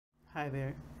Hi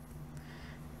there.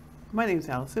 My name is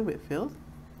Allison Whitfield.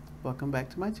 Welcome back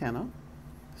to my channel.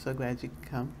 So glad you could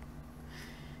come.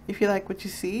 If you like what you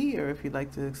see, or if you'd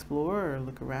like to explore or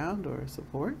look around or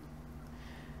support,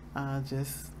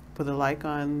 just put a like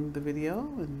on the video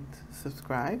and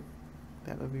subscribe.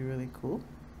 That would be really cool.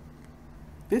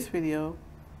 This video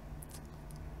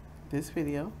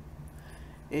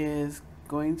is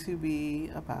going to be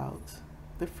about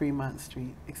the Fremont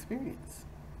Street experience,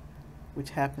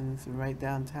 which happens right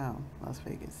downtown Las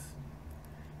Vegas.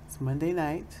 It's Monday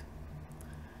night.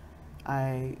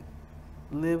 I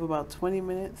live about 20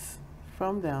 minutes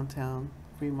from downtown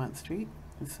Fremont Street,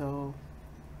 and so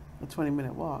a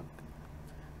 20-minute walk.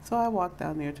 So I walked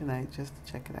down there tonight just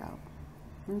to check it out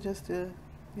and just to,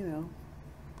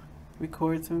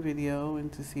 record some video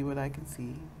and to see what I can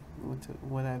see,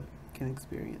 what I can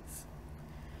experience.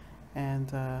 And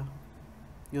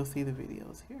you'll see the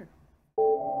videos here.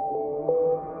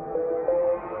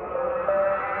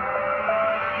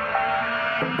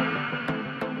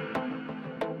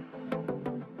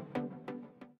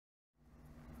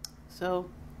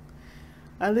 So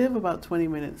I live about 20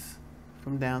 minutes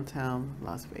from downtown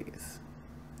Las Vegas.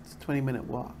 It's a 20-minute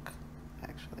walk,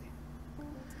 actually.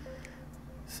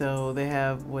 So they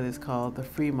have what is called the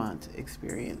Fremont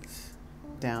experience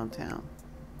downtown.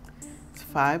 It's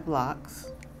 5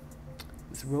 blocks.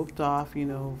 It's roped off,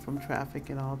 from traffic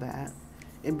and all that.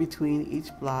 In between each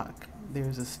block,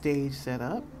 there's a stage set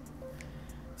up.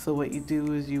 So what you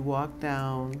do is you walk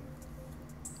down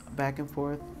back and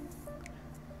forth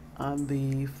on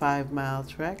the 5-mile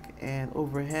trek, and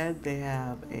overhead they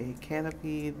have a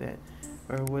canopy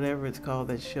or whatever it's called,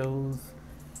 that shows,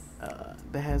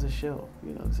 that has a show,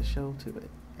 there's a show to it.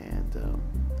 And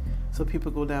so people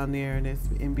go down there, and it's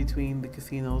in between the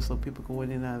casinos, so people go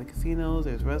in and out of the casinos.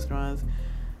 There's restaurants,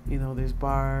 there's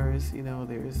bars,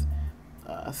 there's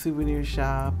souvenir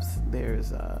shops,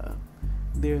 there's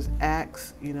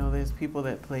acts, there's people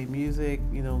that play music,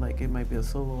 like it might be a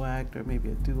solo act or maybe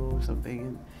a duo or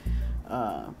something.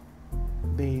 And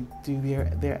they do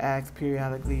their acts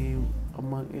periodically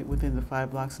within the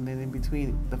 5 blocks, and then in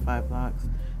between the 5 blocks,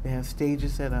 they have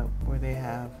stages set up where they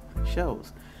have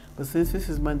shows. But since this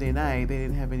is Monday night, they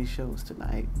didn't have any shows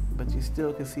tonight, but you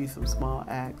still can see some small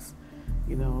acts,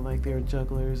 like there are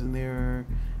jugglers, and there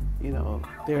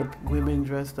are women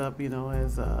dressed up,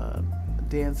 as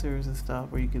dancers and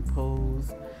stuff, where you can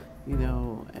pose, and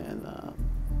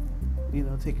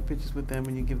taking pictures with them,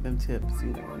 and you give them tips,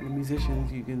 and the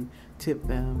musicians, you can tip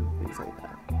them, things like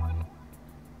that.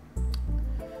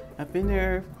 I've been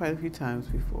there quite a few times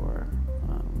before,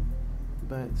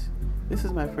 but this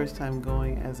is my first time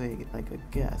going as a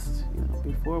guest.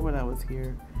 Before, when I was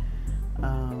here,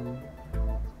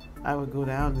 I would go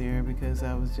down there because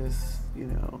I was just,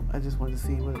 I just wanted to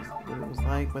see what it was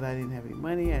like, but I didn't have any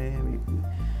money. I didn't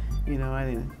have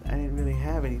any, I didn't really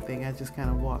have anything. I just kind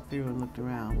of walked through and looked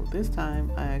around. Well, this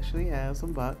time I actually have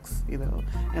some bucks,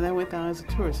 and I went down as a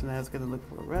tourist, and I was going to look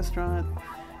for a restaurant,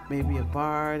 maybe a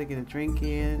bar to get a drink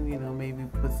in, maybe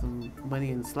put some money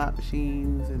in slot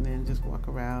machines, and then just walk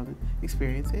around and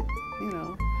experience it,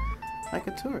 like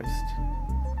a tourist,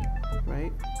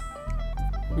 right?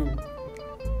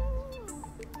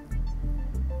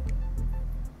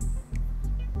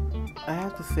 I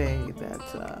have to say that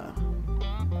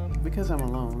because I'm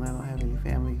alone, I don't have any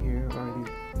family here or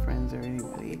any friends or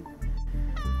anybody.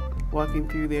 Walking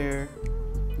through there,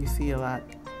 you see it a lot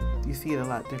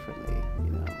differently.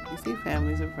 You see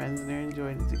families and friends, and they're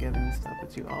enjoying it together and stuff,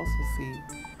 but you also see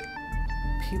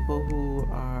people who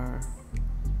are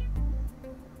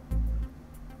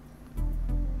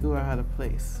out of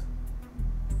place.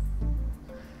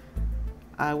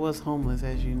 I was homeless,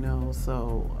 as you know,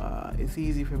 so it's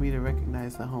easy for me to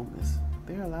recognize the homeless.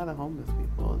 There are a lot of homeless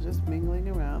people just mingling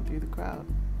around through the crowd,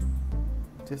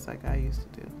 just like I used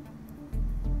to do.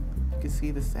 You can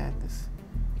see the sadness.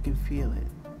 You can feel it.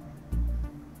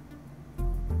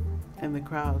 And the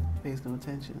crowd pays no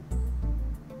attention.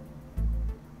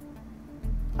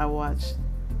 I watched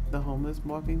the homeless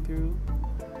walking through.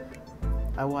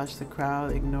 I watched the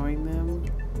crowd ignoring them.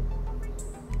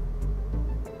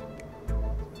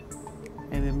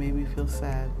 And it made me feel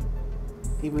sad,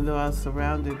 even though I was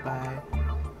surrounded by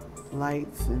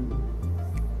lights and,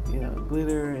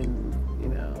 glitter and,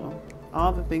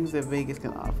 all the things that Vegas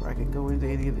can offer. I could go into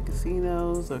any of the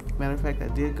casinos, or matter of fact, I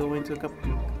did go into a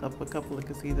couple of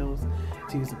casinos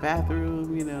to use the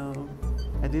bathroom,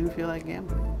 I didn't feel like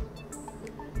gambling.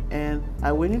 And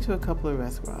I went into a couple of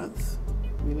restaurants,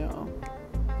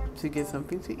 to get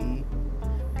something to eat,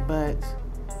 but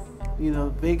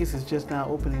Vegas is just now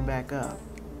opening back up.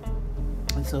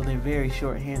 And so they're very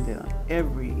short-handed on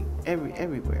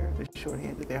everywhere. They're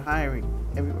short-handed. They're hiring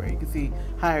everywhere. You can see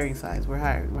hiring signs. We're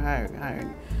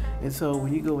hiring. And so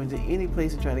when you go into any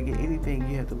place to try to get anything,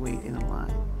 you have to wait in a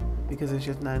line because there's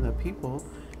just not enough people,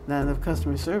 not enough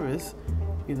customer service,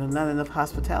 not enough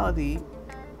hospitality,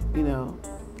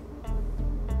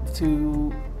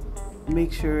 to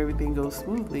make sure everything goes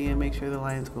smoothly and make sure the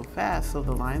lines go fast. So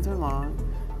the lines are long,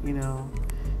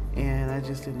 and I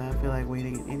just did not feel like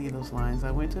waiting in any of those lines.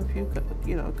 I went to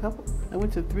I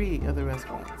went to 3 other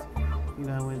restaurants.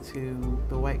 I went to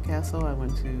the White Castle, I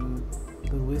went to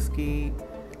the Whiskey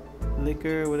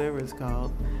Liquor, whatever it's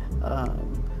called.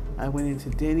 I went into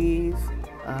Denny's.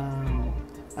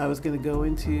 I was going to go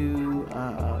into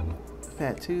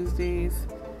Fat Tuesdays,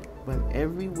 but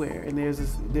everywhere. And there's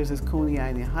this Coney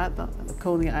Island hot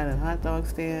dog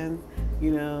stand.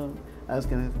 I was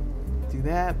going to do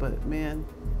that, but man,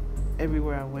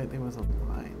 everywhere I went, there was a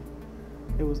line.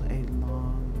 It was a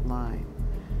long line.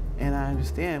 And I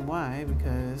understand why,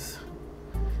 because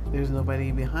there's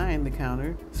nobody behind the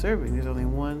counter serving. There's only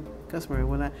one customer.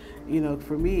 When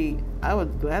for me, I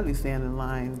would gladly stand in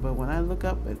line, but when I look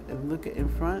up and look in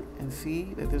front and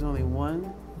see that there's only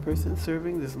one person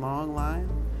serving this long line,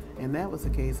 and that was the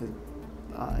case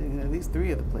at least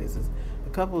 3 of the places.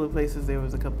 A couple of places, there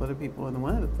was a couple other people, and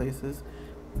one of the places,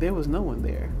 there was no one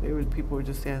there. People were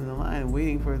just standing in line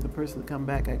waiting for the person to come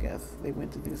back, I guess. They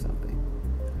went to do something.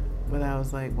 But I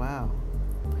was like, wow.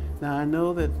 Now I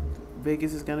know that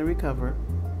Vegas is going to recover,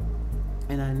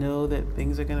 and I know that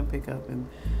things are going to pick up, and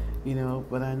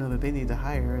but I know that they need to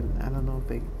hire, and I don't know if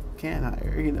they can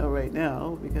hire, right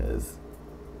now, because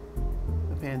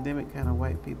the pandemic kind of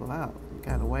wiped people out,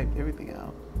 kind of wiped everything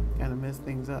out, kind of messed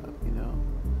things up,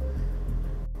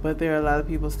 But there are a lot of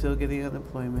people still getting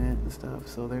unemployment and stuff,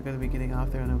 so they're going to be getting off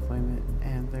their unemployment,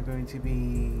 and they're going to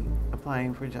be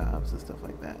applying for jobs and stuff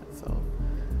like that. So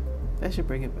that should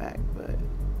bring it back, but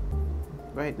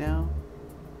right now,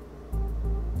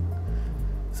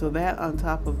 so that on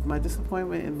top of my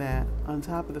disappointment in that, on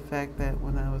top of the fact that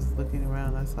when I was looking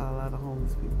around, I saw a lot of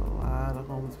homeless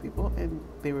people, and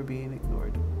they were being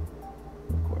ignored.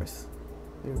 Of course,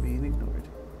 they were being ignored.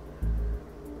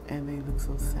 And they look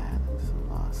so sad and so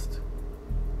lost.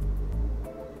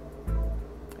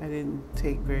 I didn't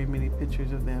take very many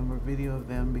pictures of them or video of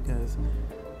them because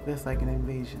that's like an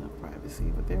invasion of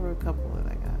privacy. But there were a couple that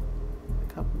I got,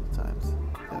 a couple of times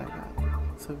that I got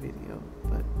some video.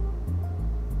 But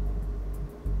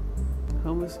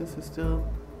homelessness is still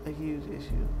a huge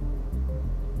issue.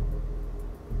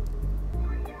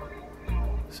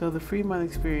 So the Fremont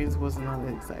experience wasn't all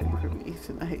that exciting for me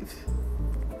tonight.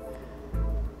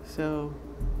 So,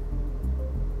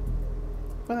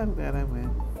 but I'm glad I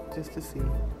went just to see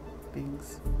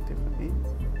things differently.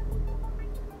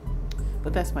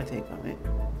 But that's my take on it.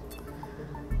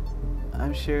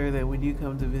 I'm sure that when you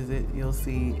come to visit, you'll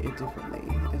see it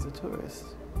differently as a tourist.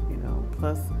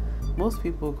 Plus, most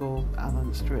people go out on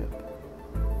the strip.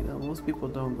 Most people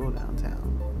don't go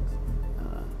downtown.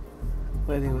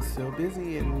 But it was still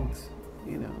busy, and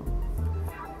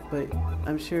but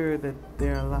I'm sure that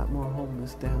there are a lot more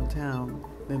homeless downtown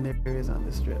than there is on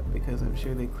the strip, because I'm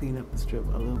sure they clean up the strip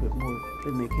a little bit more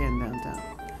than they can downtown.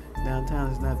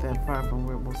 Downtown is not that far from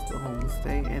where most of the homeless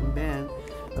stay. And then,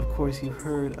 of course, you've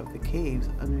heard of the caves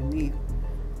underneath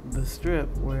the strip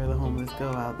where the homeless go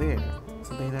out there.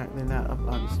 So they're not up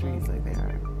on the streets like they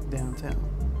are downtown.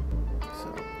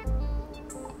 So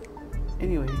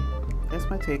anyway, that's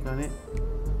my take on it.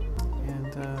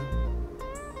 And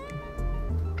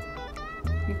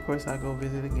of course, I'll go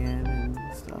visit again and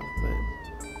stuff, but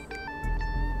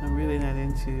I'm really not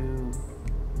into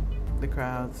the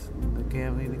crowds, and the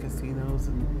gambling, the casinos,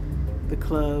 and the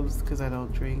clubs, because I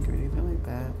don't drink or anything like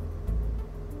that.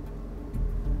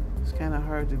 It's kind of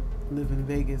hard to live in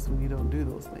Vegas when you don't do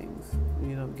those things, when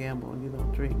you don't gamble and you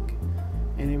don't drink,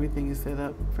 and everything is set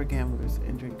up for gamblers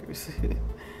and drinkers.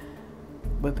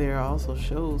 But there are also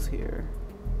shows here,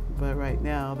 but right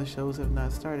now the shows have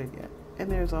not started yet.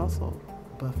 And there's also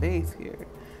buffets here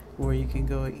where you can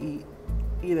go and eat,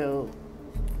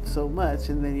 so much,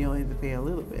 and then you only have to pay a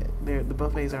little bit. The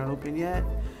buffets aren't open yet,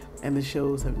 and the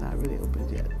shows have not really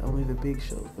opened yet. Only the big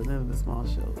shows, but none of the small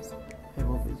shows have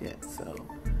opened yet. So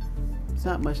it's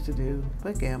not much to do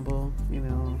but gamble,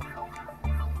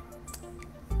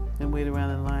 and wait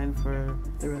around in line for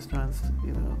the restaurants,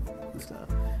 and stuff.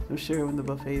 I'm sure when the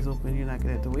buffets open, you're not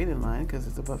going to have to wait in line because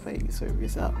it's a buffet. You serve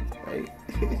yourself, right?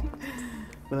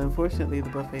 But unfortunately, the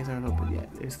buffets aren't open yet.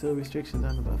 There's still restrictions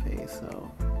on the buffets,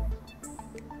 so.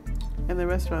 And the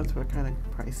restaurants were kind of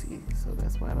pricey, so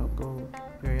that's why I don't go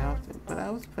very often. But I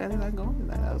was planning on going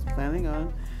tonight. I was planning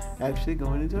on actually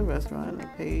going into a restaurant. I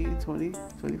paid 20,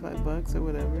 25 bucks or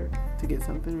whatever to get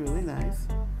something really nice.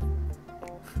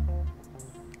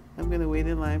 I'm going to wait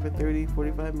in line for 30,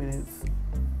 45 minutes.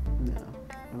 No,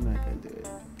 I'm not going to do it.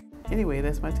 Anyway,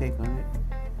 that's my take on it.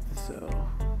 So,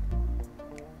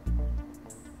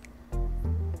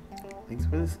 thanks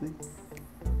for listening.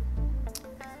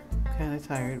 I'm kind of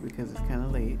tired because it's kind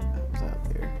of late. I was out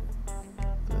there.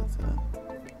 But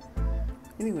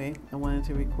anyway, I wanted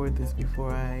to record this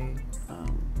before I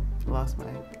lost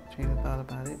my train of thought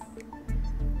about it.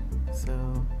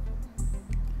 So,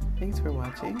 thanks for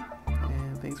watching,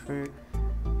 and thanks for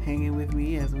hanging with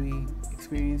me as we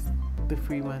experience the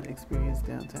Fremont experience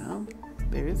downtown.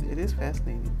 It is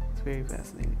fascinating. It's very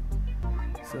fascinating.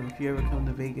 So if you ever come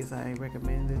to Vegas, I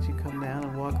recommend that you come down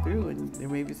and walk through, and there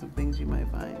may be some things you might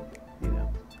find.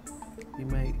 You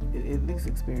might at least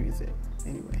experience it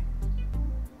anyway.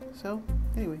 So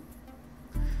anyway,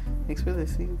 thanks for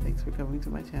listening. Thanks for coming to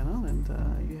my channel, and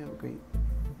you have a great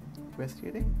rest of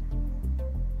your day.